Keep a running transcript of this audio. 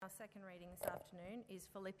second reading this afternoon is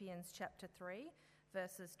Philippians chapter 3,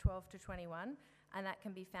 verses 12 to 21, and that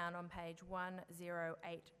can be found on page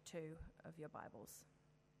 1082 of your Bibles.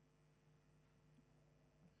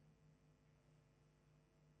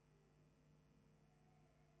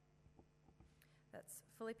 That's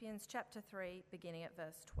Philippians chapter 3, beginning at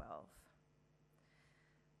verse 12.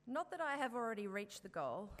 Not that I have already reached the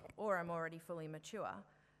goal, or am already fully mature,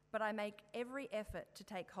 but I make every effort to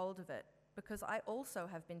take hold of it, because I also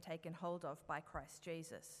have been taken hold of by Christ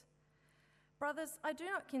Jesus. Brothers, I do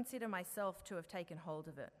not consider myself to have taken hold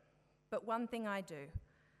of it, but one thing I do,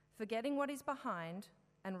 forgetting what is behind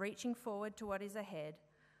and reaching forward to what is ahead,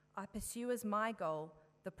 I pursue as my goal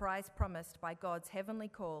the prize promised by God's heavenly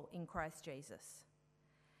call in Christ Jesus.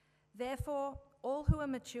 Therefore, all who are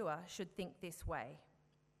mature should think this way.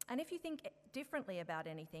 And if you think differently about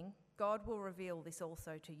anything, God will reveal this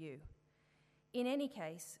also to you. In any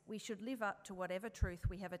case, we should live up to whatever truth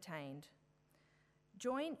we have attained.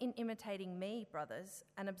 Join in imitating me, brothers,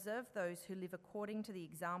 and observe those who live according to the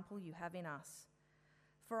example you have in us.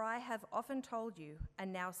 For I have often told you,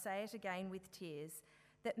 and now say it again with tears,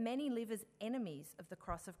 that many live as enemies of the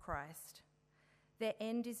cross of Christ. Their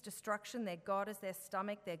end is destruction, their God is their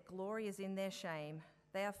stomach, their glory is in their shame.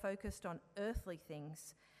 They are focused on earthly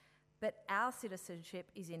things, but our citizenship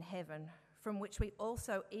is in heaven, from which we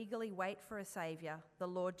also eagerly wait for a Saviour, the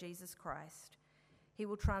Lord Jesus Christ. He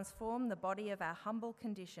will transform the body of our humble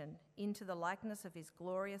condition into the likeness of his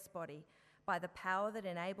glorious body by the power that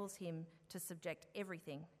enables him to subject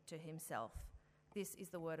everything to himself. This is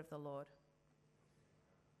the word of the Lord.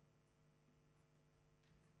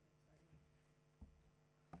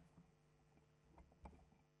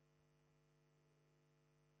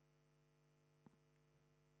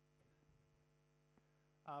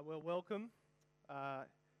 Well, welcome.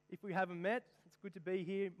 If we haven't met, it's good to be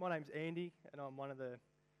here. My name's Andy, and I'm one of the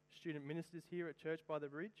student ministers here at Church by the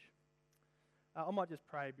Bridge. I might just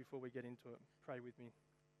pray before we get into it. Pray with me.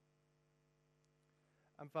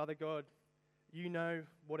 Father God, you know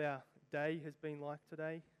what our day has been like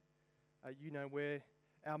today. You know where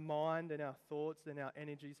our mind and our thoughts and our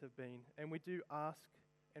energies have been. And we do ask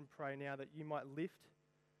and pray now that you might lift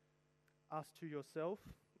us to yourself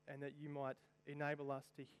and that you might enable us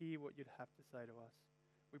to hear what you'd have to say to us.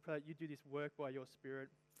 We pray that you do this work by your Spirit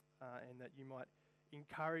and that you might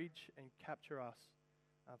encourage and capture us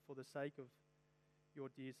for the sake of your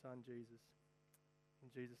dear Son, Jesus. In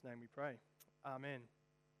Jesus' name we pray. Amen.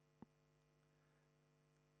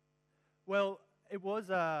 Well, it was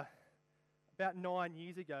about 9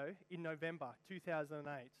 years ago, in November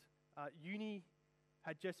 2008, uni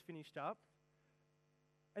had just finished up,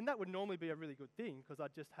 and that would normally be a really good thing because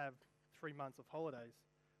I'd just have 3 months of holidays.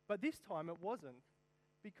 But this time it wasn't,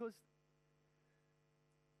 because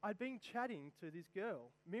I'd been chatting to this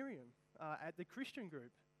girl, Miriam, at the Christian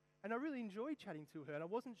group, and I really enjoyed chatting to her, and I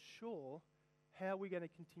wasn't sure how we're going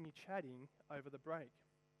to continue chatting over the break.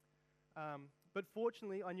 But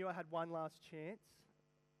fortunately, I knew I had one last chance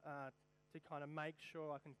to kind of make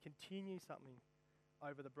sure I can continue something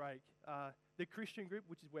over the break. The Christian group,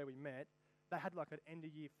 which is where we met, they had like an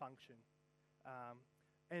end-of-year function.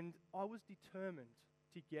 And I was determined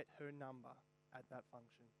to get her number at that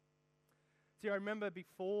function. See, I remember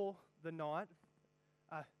before the night,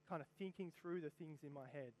 kind of thinking through the things in my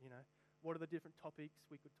head, what are the different topics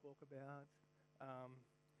we could talk about?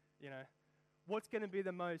 What's going to be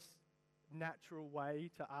the most natural way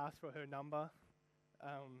to ask for her number?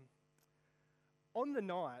 On the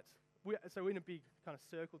night, so in a big kind of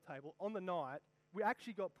circle table, on the night, we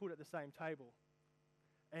actually got put at the same table.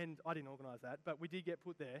 And I didn't organise that, but we did get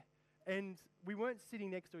put there. And we weren't sitting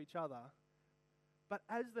next to each other. But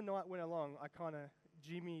as the night went along, I kind of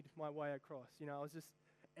jimmied my way across. I was just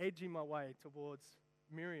edging my way towards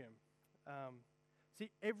Miriam. See,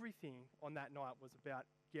 everything on that night was about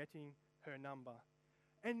getting her number.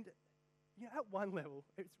 And at one level,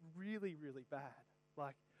 it's really, really bad.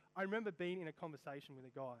 Like, I remember being in a conversation with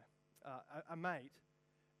a guy, a mate,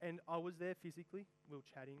 and I was there physically. We were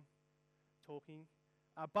chatting, talking.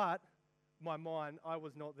 But my mind, I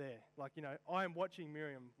was not there. Like, I am watching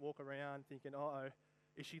Miriam walk around thinking, uh-oh,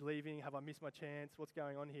 is she leaving? Have I missed my chance? What's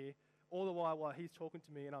going on here? All the while he's talking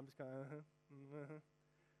to me and I'm just going,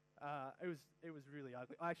 It was really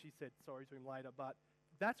ugly. I actually said sorry to him later, but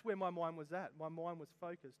that's where my mind was at. My mind was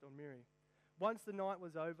focused on Miriam. Once the night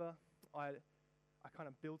was over, I kind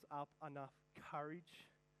of built up enough courage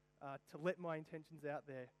to let my intentions out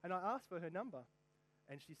there. And I asked for her number,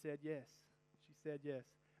 and she said yes. She said yes.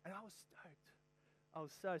 And I was stoked. I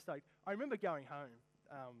was so stoked. I remember going home,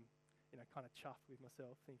 kind of chuffed with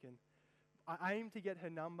myself, thinking, I aimed to get her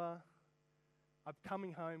number, I'm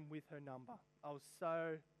coming home with her number. I was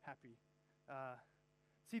so happy.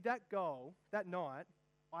 See, that goal, that night,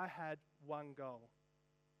 I had one goal,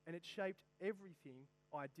 and it shaped everything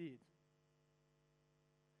I did.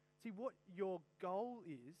 See, what your goal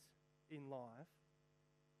is in life,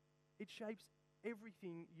 it shapes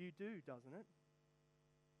everything you do, doesn't it?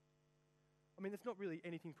 I mean, there's not really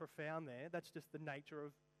anything profound there. That's just the nature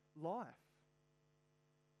of life.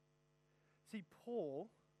 See, Paul,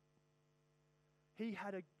 he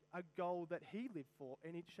had a goal that he lived for,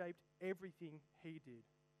 and it shaped everything he did.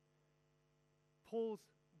 Paul's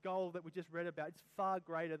goal that we just read about, it's far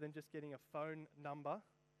greater than just getting a phone number.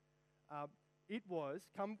 It was,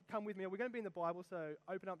 come with me, we're going to be in the Bible, so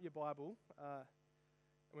open up your Bible, and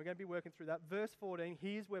we're going to be working through that. Verse 14,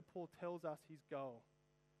 here's where Paul tells us his goal.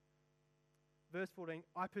 Verse 14,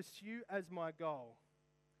 I pursue as my goal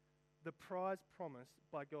the prize promised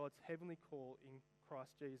by God's heavenly call in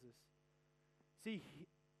Christ Jesus. See,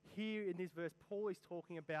 here in this verse, Paul is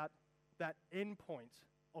talking about that end point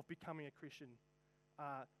of becoming a Christian,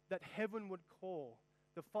 that heaven would call,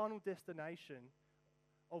 the final destination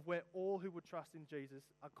of where all who would trust in Jesus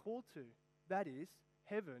are called to. That is,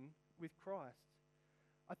 heaven with Christ.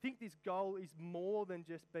 I think this goal is more than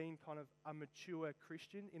just being kind of a mature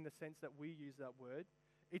Christian in the sense that we use that word.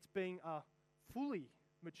 It's being a fully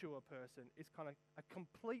mature person. It's kind of a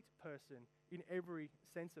complete person in every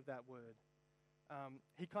sense of that word.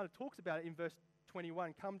 He kind of talks about it in verse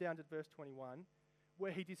 21. Come down to verse 21,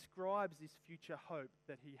 where he describes this future hope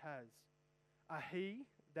that he has. He,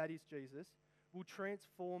 that is Jesus, will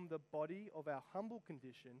transform the body of our humble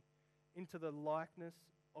condition into the likeness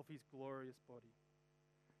of his glorious body.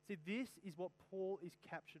 See, this is what Paul is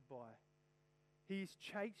captured by. He is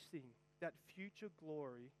chasing that future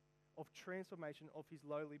glory of transformation of his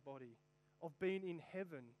lowly body, of being in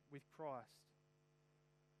heaven with Christ.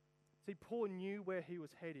 See, Paul knew where he was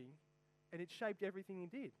heading, and it shaped everything he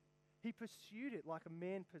did. He pursued it like a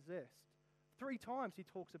man possessed. 3 times he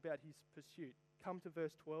talks about his pursuit. Come to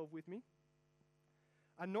verse 12 with me.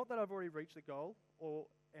 And not that I've already reached the goal or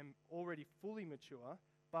am already fully mature,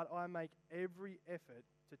 but I make every effort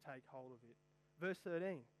to take hold of it. Verse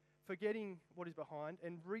 13, forgetting what is behind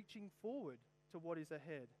and reaching forward to what is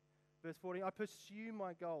ahead. Verse 14, I pursue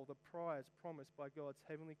my goal, the prize promised by God's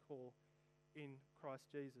heavenly call in Christ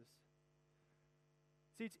Jesus.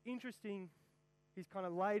 See, it's interesting. He's kind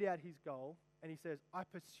of laid out his goal, and he says, I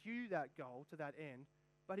pursue that goal to that end,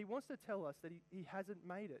 but he wants to tell us that he hasn't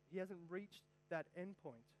made it. He hasn't reached that end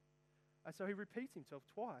point. And so he repeats himself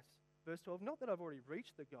twice. Verse 12, not that I've already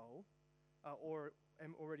reached the goal or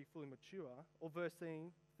am already fully mature. Or verse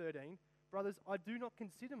 13, brothers, I do not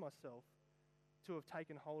consider myself to have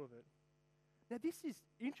taken hold of it. Now this is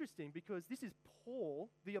interesting because this is Paul,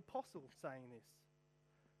 the apostle, saying this.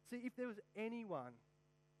 See, if there was anyone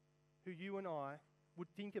who you and I would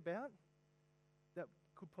think about that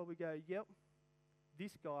could probably go, yep,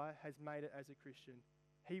 this guy has made it as a Christian,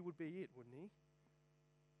 he would be it, wouldn't he?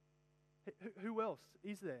 Who else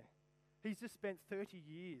is there? He's just spent 30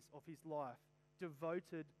 years of his life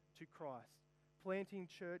devoted to Christ, planting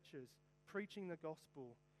churches, preaching the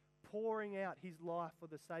gospel, pouring out his life for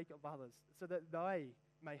the sake of others so that they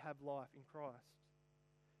may have life in Christ.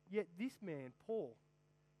 Yet this man, Paul,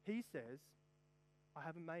 he says, I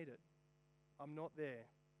haven't made it. I'm not there.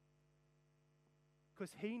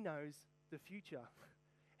 Because he knows the future.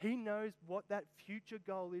 He knows what that future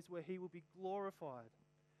goal is, where he will be glorified,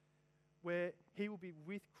 where he will be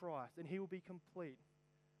with Christ and he will be complete.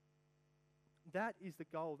 That is the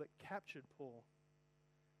goal that captured Paul.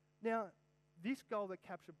 Now, this goal that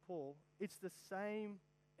captured Paul, it's the same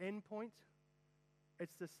endpoint,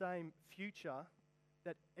 it's the same future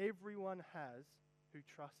that everyone has who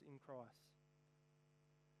trusts in Christ.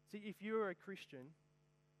 See, if you're a Christian,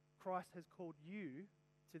 Christ has called you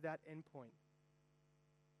to that endpoint.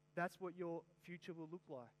 That's what your future will look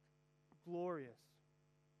like. Glorious.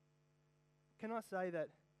 Can I say that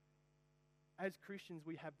as Christians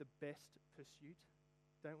we have the best pursuit,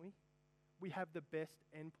 don't we? We have the best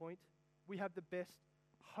endpoint. We have the best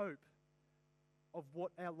hope of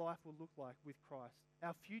what our life will look like with Christ.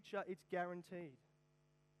 Our future, it's guaranteed.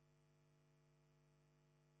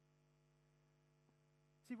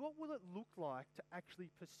 See, what will it look like to actually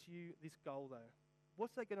pursue this goal, though?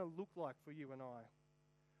 What's that going to look like for you and I?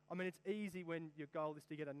 I mean, it's easy when your goal is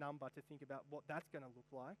to get a number to think about what that's going to look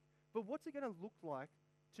like. But what's it going to look like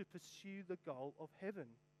to pursue the goal of heaven?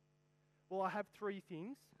 Well, I have 3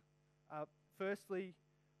 things. Firstly,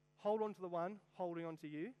 hold on to the one holding on to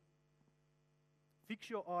you. Fix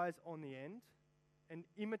your eyes on the end and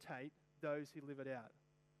imitate those who live it out.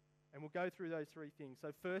 And we'll go through those 3 things.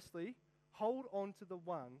 So firstly, Hold on to the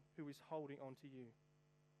one who is holding on to you.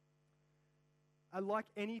 And like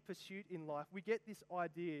any pursuit in life, we get this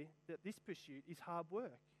idea that this pursuit is hard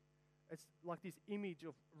work. It's like this image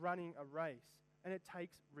of running a race, and it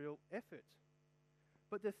takes real effort.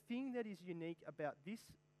 But the thing that is unique about this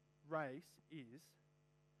race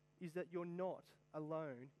is that you're not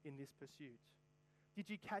alone in this pursuit. Did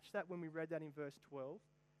you catch that when we read that in verse 12?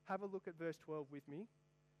 Have a look at verse 12 with me.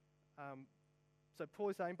 So Paul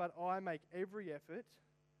is saying, but I make every effort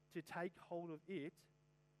to take hold of it.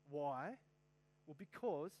 Why? Well,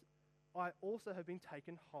 because I also have been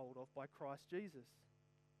taken hold of by Christ Jesus.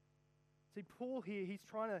 See, Paul here, he's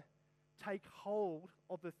trying to take hold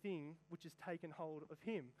of the thing which has taken hold of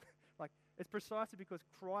him. Like, it's precisely because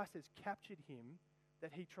Christ has captured him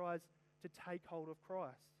that he tries to take hold of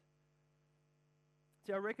Christ.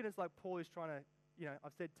 See, I reckon it's like Paul is trying to,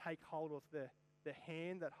 I've said take hold of the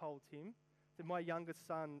hand that holds him. So my youngest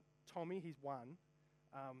son, Tommy, he's 1.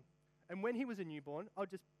 And when he was a newborn, I'd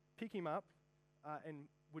just pick him up and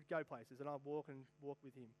would go places, and I'd walk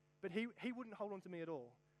with him. But he wouldn't hold on to me at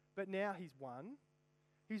all. But now he's 1.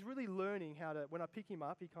 He's really learning how to, when I pick him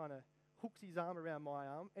up, he kind of hooks his arm around my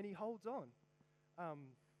arm, and he holds on.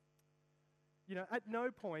 At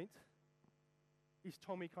no point is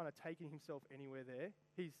Tommy kind of taking himself anywhere there.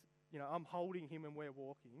 I'm holding him and we're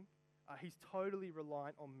walking. He's totally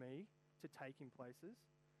reliant on me to take him places.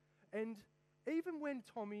 And even when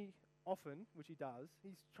Tommy often, which he does,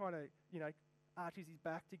 he's trying to, arches his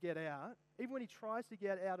back to get out. Even when he tries to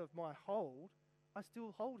get out of my hold, I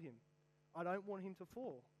still hold him. I don't want him to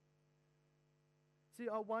fall. See,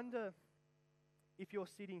 I wonder if you're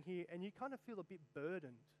sitting here and you kind of feel a bit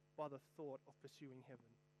burdened by the thought of pursuing heaven.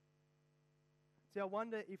 See, I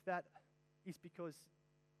wonder if that is because,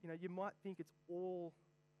 you might think it's all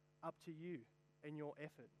up to you and your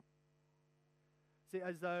effort. See,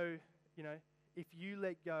 as though, if you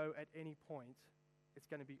let go at any point, it's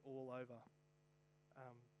going to be all over.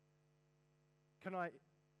 Can I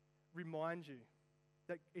remind you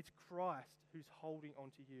that it's Christ who's holding on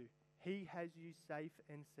to you? He has you safe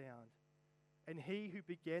and sound. And he who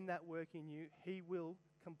began that work in you, he will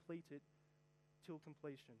complete it till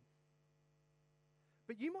completion.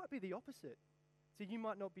 But you might be the opposite. So you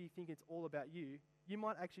might not be thinking it's all about you. You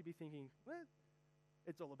might actually be thinking, well,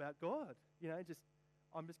 it's all about God.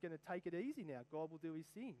 I'm just going to take it easy now. God will do his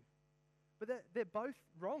thing. But they're both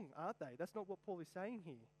wrong, aren't they? That's not what Paul is saying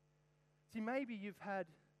here. See, maybe you've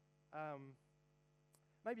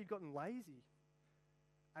gotten lazy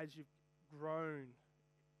as you've grown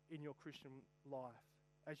in your Christian life,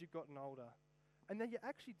 as you've gotten older. And then you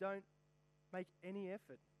actually don't make any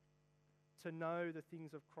effort to know the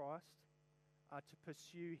things of Christ, to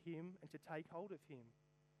pursue him and to take hold of him.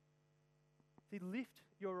 See, lift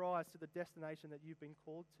your eyes to the destination that you've been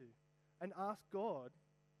called to and ask God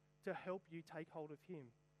to help you take hold of him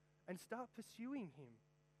and start pursuing him,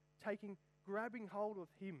 grabbing hold of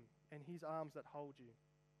him and his arms that hold you.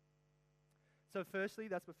 So firstly,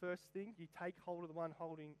 that's the first thing. You take hold of the one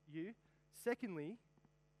holding you. Secondly,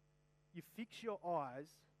 you fix your eyes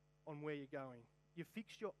on where you're going. You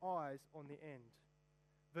fix your eyes on the end.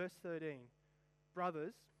 Verse 13,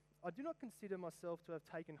 brothers, I do not consider myself to have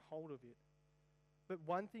taken hold of it, but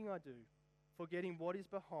one thing I do, forgetting what is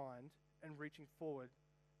behind and reaching forward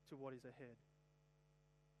to what is ahead.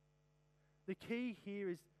 The key here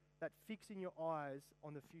is that fixing your eyes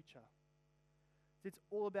on the future. It's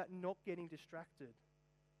all about not getting distracted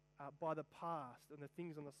by the past and the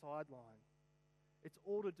things on the sideline. It's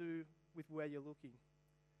all to do with where you're looking.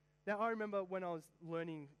 Now, I remember when I was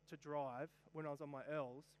learning to drive, when I was on my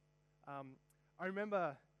L's, I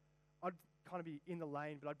remember I'd kind of be in the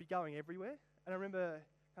lane, but I'd be going everywhere. And I remember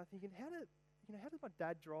kind of thinking, how does my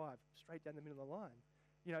dad drive straight down the middle of the line?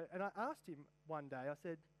 And I asked him one day, I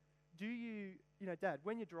said, do you, Dad,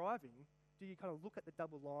 when you're driving, do you kind of look at the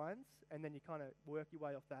double lines and then you kind of work your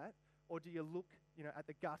way off that? Or do you look, at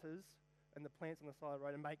the gutters and the plants on the side of the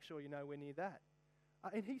road and make sure you're nowhere near that?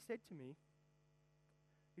 And he said to me,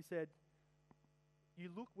 you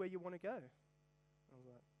look where you want to go. I was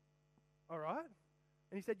like, all right.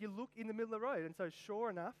 And he said, you look in the middle of the road. And so sure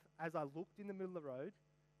enough, as I looked in the middle of the road,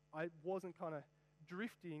 I wasn't kind of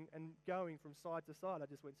drifting and going from side to side. I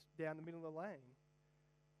just went down the middle of the lane.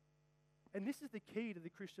 And this is the key to the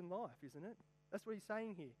Christian life, isn't it? That's what he's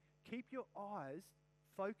saying here. Keep your eyes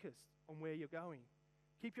focused on where you're going.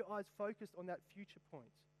 Keep your eyes focused on that future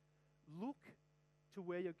point. Look to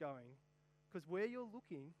where you're going, because where you're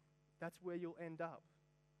looking, that's where you'll end up.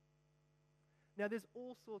 Now, there's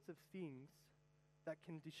all sorts of things that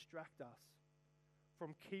can distract us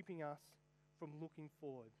from keeping us from looking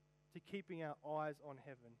forward, to keeping our eyes on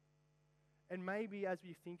heaven. And maybe as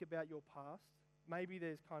we think about your past, maybe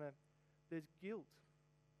there's guilt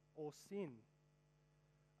or sin,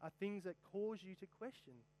 things that cause you to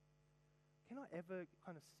question, can I ever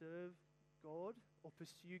kind of serve God or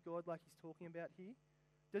pursue God like he's talking about here?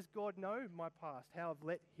 Does God know my past, how I've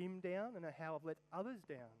let him down and how I've let others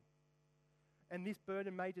down? And this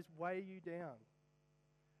burden may just weigh you down,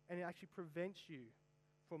 and it actually prevents you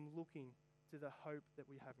from looking to the hope that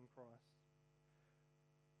we have in Christ.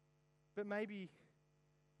 But maybe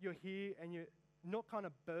you're here and you're not kind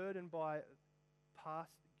of burdened by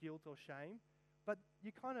past guilt or shame, but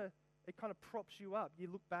it kind of props you up. You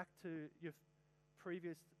look back to your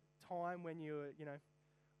previous time when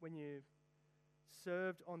you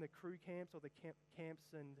served on the crew camps or the camps,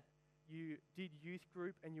 and you did youth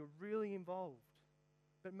group and you're really involved.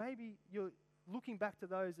 But maybe you're looking back to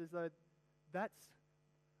those as though that's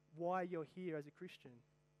why you're here as a Christian.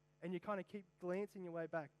 And you kind of keep glancing your way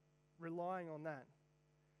back, relying on that.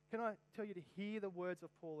 Can I tell you to hear the words of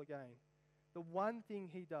Paul again? The one thing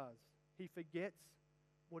he does, he forgets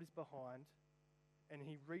what is behind and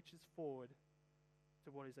he reaches forward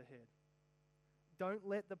to what is ahead. Don't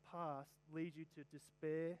let the past lead you to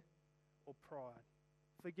despair or pride.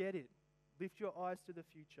 Forget it. Lift your eyes to the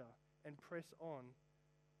future and press on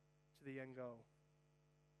to the end goal.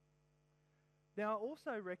 Now, I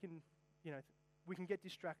also reckon, we can get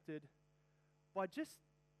distracted by just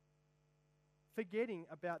forgetting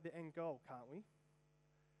about the end goal, can't we?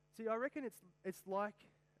 See, I reckon it's like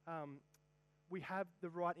we have the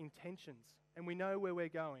right intentions and we know where we're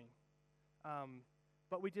going,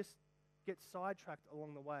 but we just get sidetracked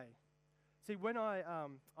along the way. See, when I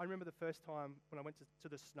remember the first time when I went to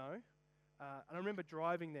the snow, and I remember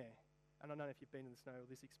driving there, and I don't know if you've been in the snow or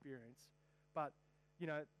this experience, but,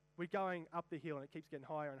 we're going up the hill and it keeps getting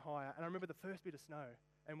higher and higher, and I remember the first bit of snow,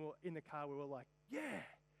 and we're in the car, we were like, yeah!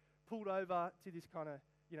 Pulled over to this kind of,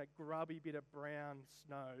 grubby bit of brown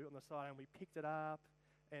snow on the side, and we picked it up,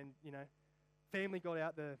 and, family got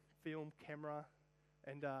out the film camera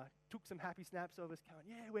and took some happy snaps of us going,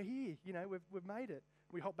 yeah, we're here, we've made it.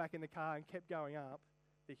 We hopped back in the car and kept going up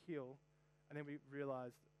the hill, and then we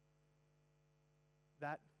realised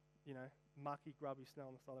that, mucky, grubby snow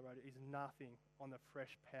on the side of the road is nothing on the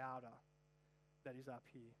fresh powder that is up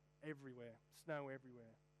here, everywhere, snow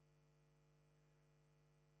everywhere.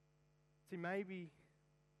 See, maybe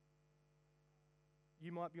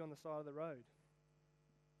you might be on the side of the road.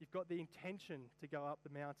 You've got the intention to go up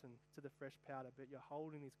the mountain to the fresh powder, but you're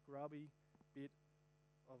holding this grubby bit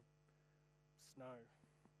of snow.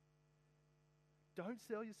 Don't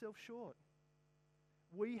sell yourself short.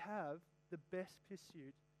 We have the best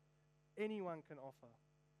pursuit anyone can offer.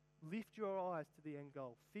 Lift your eyes to the end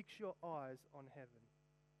goal. Fix your eyes on heaven.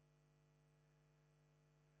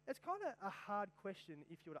 It's kind of a hard question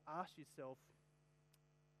if you were to ask yourself,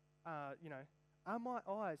 are my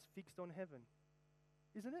eyes fixed on heaven?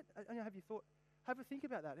 Isn't it? Have a think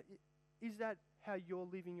about that. Is that how you're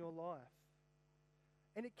living your life?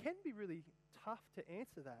 And it can be really tough to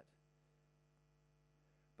answer that.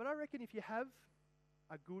 But I reckon if you have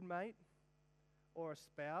a good mate or a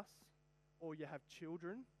spouse or you have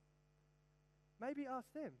children, maybe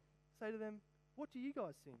ask them. Say to them, what do you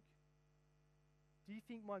guys think? What do you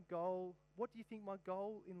think my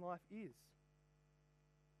goal in life is?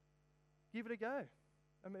 Give it a go.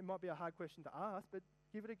 I mean, it might be a hard question to ask, but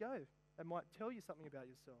give it a go. It might tell you something about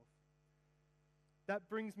yourself. That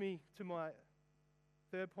brings me to my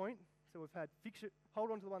third point. So we've had hold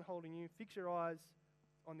on to the one holding you, fix your eyes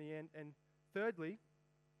on the end, and thirdly,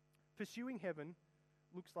 pursuing heaven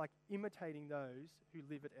looks like imitating those who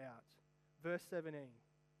live it out. Verse 17.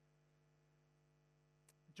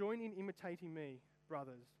 Join in imitating me,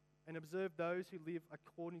 brothers, and observe those who live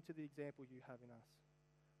according to the example you have in us.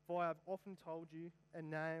 For I have often told you, and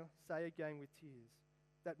now say again with tears,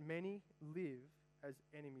 that many live as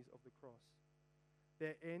enemies of the cross.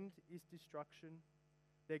 Their end is destruction,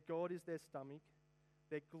 their God is their stomach,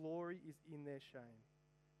 their glory is in their shame.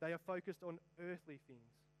 They are focused on earthly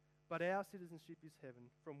things, but our citizenship is heaven,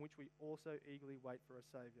 from which we also eagerly wait for a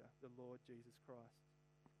Saviour, the Lord Jesus Christ.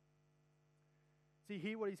 See,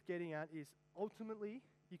 here what he's getting at is ultimately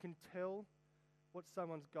you can tell what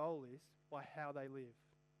someone's goal is by how they live.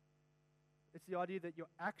 It's the idea that your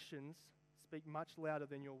actions speak much louder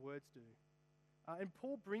than your words do. And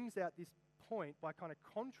Paul brings out this point by kind of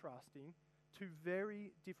contrasting two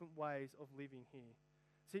very different ways of living here.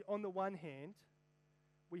 See, on the one hand,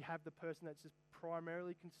 we have the person that's just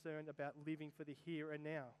primarily concerned about living for the here and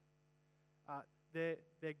now. Their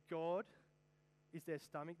God is their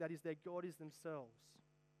stomach. That is, their God is themselves.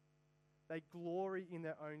 They glory in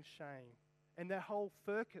their own shame. And their whole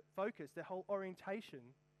focus, their whole orientation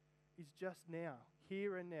is just now,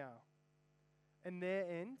 here and now. And their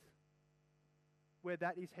end, where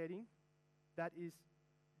that is heading, that is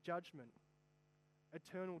judgment,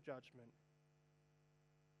 eternal judgment.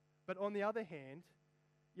 But on the other hand,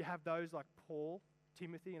 you have those like Paul,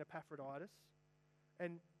 Timothy, and Epaphroditus,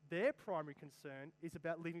 and their primary concern is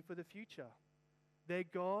about living for the future. Their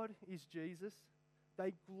God is Jesus.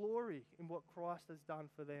 They glory in what Christ has done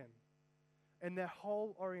for them. And their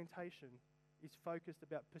whole orientation is focused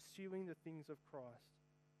about pursuing the things of Christ.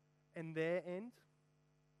 And their end,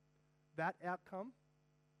 that outcome,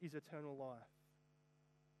 is eternal life.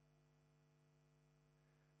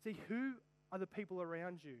 See, who are the people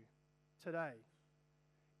around you today,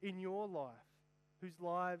 in your life, whose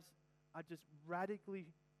lives are just radically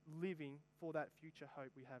living for that future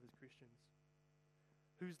hope we have as Christians?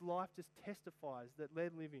 Whose life just testifies that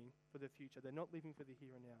they're living for the future. They're not living for the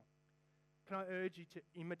here and now. Can I urge you to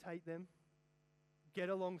imitate them? Get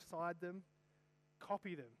alongside them?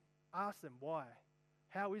 Copy them? Ask them why?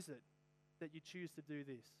 How is it that you choose to do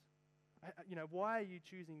this? Why are you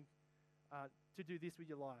choosing to do this with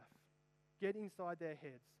your life? Get inside their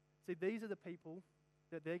heads. See, these are the people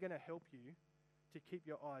that they're going to help you to keep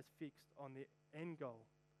your eyes fixed on the end goal,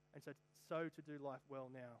 and so to do life well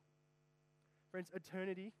now. Friends,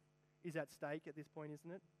 eternity is at stake at this point,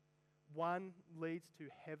 isn't it? One leads to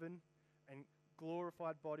heaven and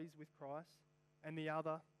glorified bodies with Christ, and the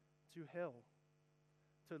other to hell,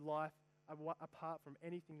 to life apart from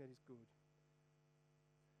anything that is good.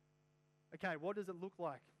 Okay, what does it look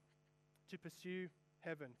like to pursue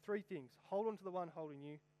heaven? 3 things. Hold on to the one holding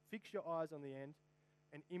you, fix your eyes on the end,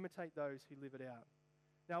 and imitate those who live it out.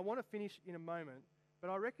 Now, I want to finish in a moment, but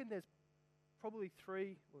I reckon there's probably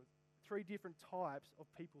three different types of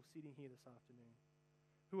people sitting here this afternoon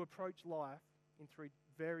who approach life in 3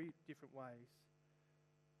 very different ways.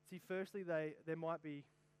 See, firstly, there might be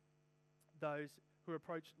those who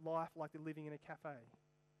approach life like they're living in a cafe,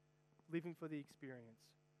 living for the experience,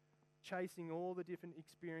 chasing all the different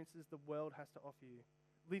experiences the world has to offer you,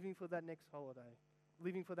 living for that next holiday,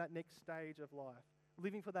 living for that next stage of life,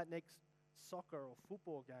 living for that next soccer or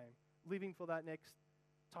football game, living for that next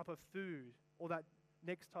type of food or that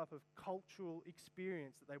next type of cultural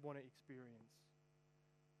experience that they want to experience.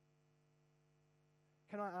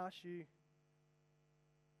 Can I ask you,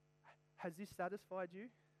 has this satisfied you?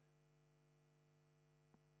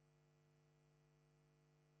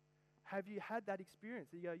 Have you had that experience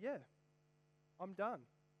that you go, yeah, I'm done.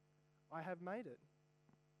 I have made it.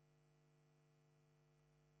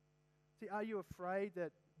 See, are you afraid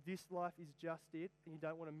that this life is just it and you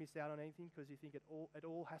don't want to miss out on anything because you think it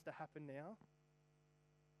all has to happen now?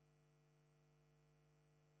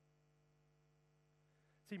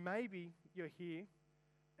 See, maybe you're here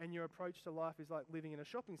and your approach to life is like living in a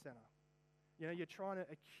shopping centre. You're trying to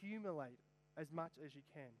accumulate as much as you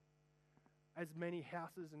can. As many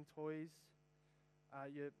houses and toys.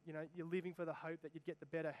 You're living for the hope that you'd get the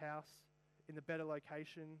better house in the better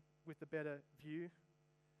location with the better view.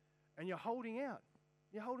 And you're holding out.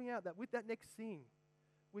 You're holding out that with that next thing,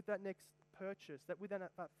 with that next purchase, that with that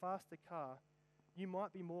faster car, you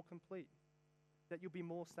might be more complete, that you'll be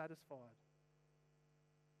more satisfied.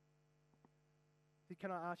 So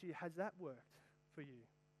can I ask you, has that worked for you?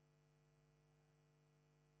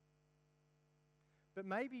 But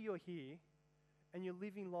maybe you're here and you're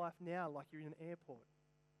living life now like you're in an airport.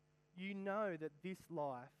 You know that this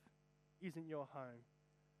life isn't your home,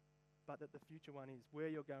 but that the future one is, where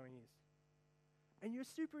you're going is. And you're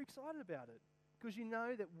super excited about it because you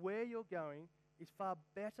know that where you're going is far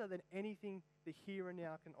better than anything the here and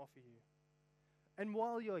now can offer you. And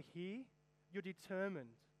while you're here, you're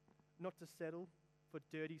determined not to settle for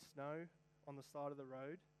dirty snow on the side of the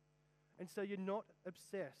road. And so you're not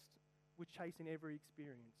obsessed with chasing every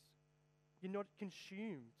experience. You're not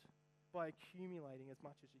consumed by accumulating as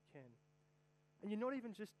much as you can. And you're not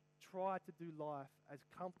even just try to do life as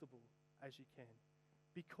comfortable as you can,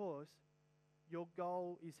 because your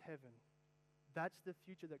goal is heaven. That's the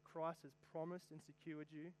future that Christ has promised and secured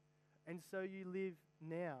you. And so you live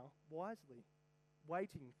now wisely,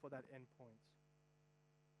 waiting for that end point.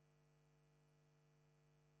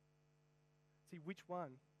 See, which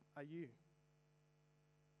one are you?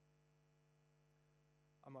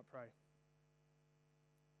 I might pray.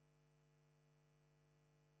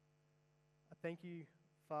 I thank you,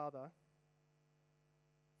 Father,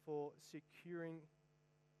 for securing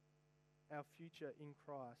our future in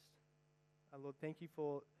Christ. Lord, thank you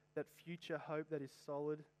for that future hope that is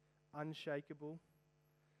solid, unshakable,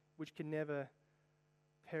 which can never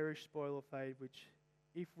perish, spoil, or fade, which,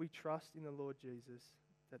 if we trust in the Lord Jesus,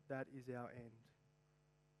 that that is our end.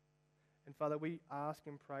 And Father, we ask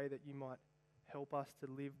and pray that you might help us to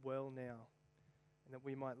live well now, and that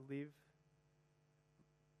we might live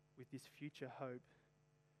with this future hope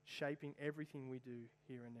shaping everything we do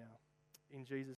here and now. In Jesus'